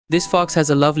This fox has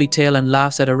a lovely tail and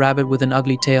laughs at a rabbit with an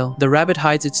ugly tail. The rabbit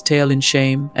hides its tail in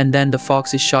shame, and then the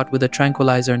fox is shot with a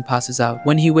tranquilizer and passes out.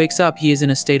 When he wakes up, he is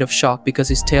in a state of shock because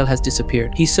his tail has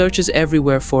disappeared. He searches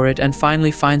everywhere for it and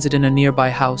finally finds it in a nearby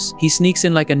house. He sneaks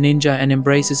in like a ninja and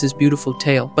embraces his beautiful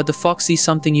tail. But the fox sees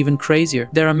something even crazier.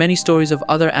 There are many stories of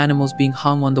other animals being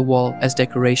hung on the wall as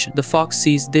decoration. The fox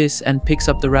sees this and picks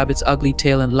up the rabbit's ugly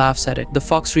tail and laughs at it. The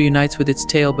fox reunites with its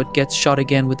tail but gets shot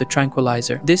again with the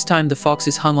tranquilizer. This time the fox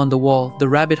is hung on the wall. The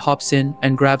rabbit hops in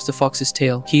and grabs the fox's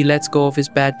tail. He lets go of his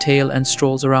bad tail and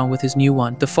strolls around with his new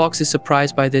one. The fox is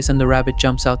surprised by this and the rabbit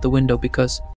jumps out the window because